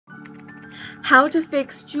How to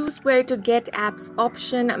fix choose where to get apps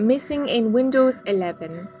option missing in Windows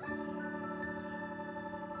 11.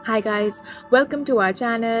 Hi guys, welcome to our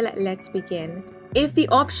channel. Let's begin. If the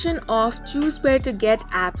option of choose where to get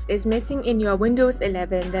apps is missing in your Windows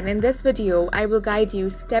 11, then in this video I will guide you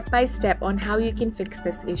step by step on how you can fix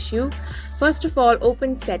this issue. First of all,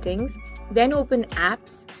 open settings, then open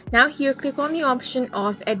apps. Now here click on the option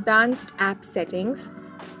of advanced app settings.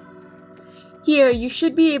 Here you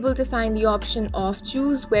should be able to find the option of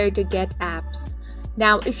choose where to get apps.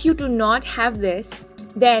 Now if you do not have this,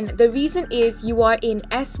 then the reason is you are in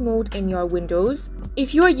S mode in your Windows.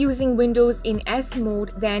 If you are using Windows in S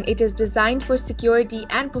mode, then it is designed for security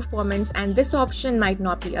and performance and this option might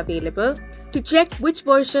not be available. To check which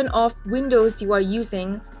version of Windows you are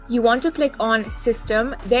using, you want to click on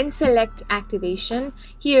System, then select Activation.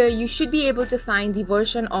 Here you should be able to find the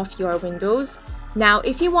version of your Windows. Now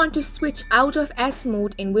if you want to switch out of S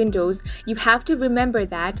mode in Windows, you have to remember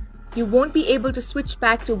that you won't be able to switch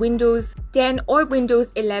back to Windows 10 or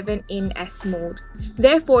Windows 11 in S mode.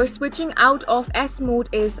 Therefore, switching out of S mode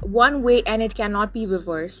is one way and it cannot be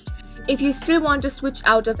reversed. If you still want to switch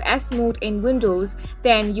out of S mode in Windows,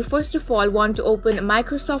 then you first of all want to open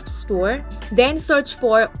Microsoft Store, then search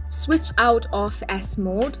for switch out of S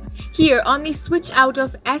mode. Here on the switch out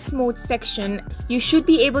of S mode section, you should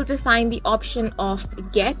be able to find the option of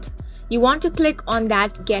Get. You want to click on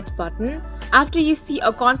that Get button. After you see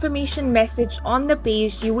a confirmation message on the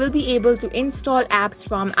page, you will be able to install apps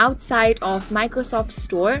from outside of Microsoft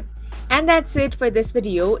Store. And that's it for this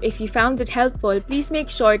video. If you found it helpful, please make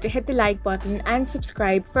sure to hit the like button and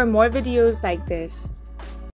subscribe for more videos like this.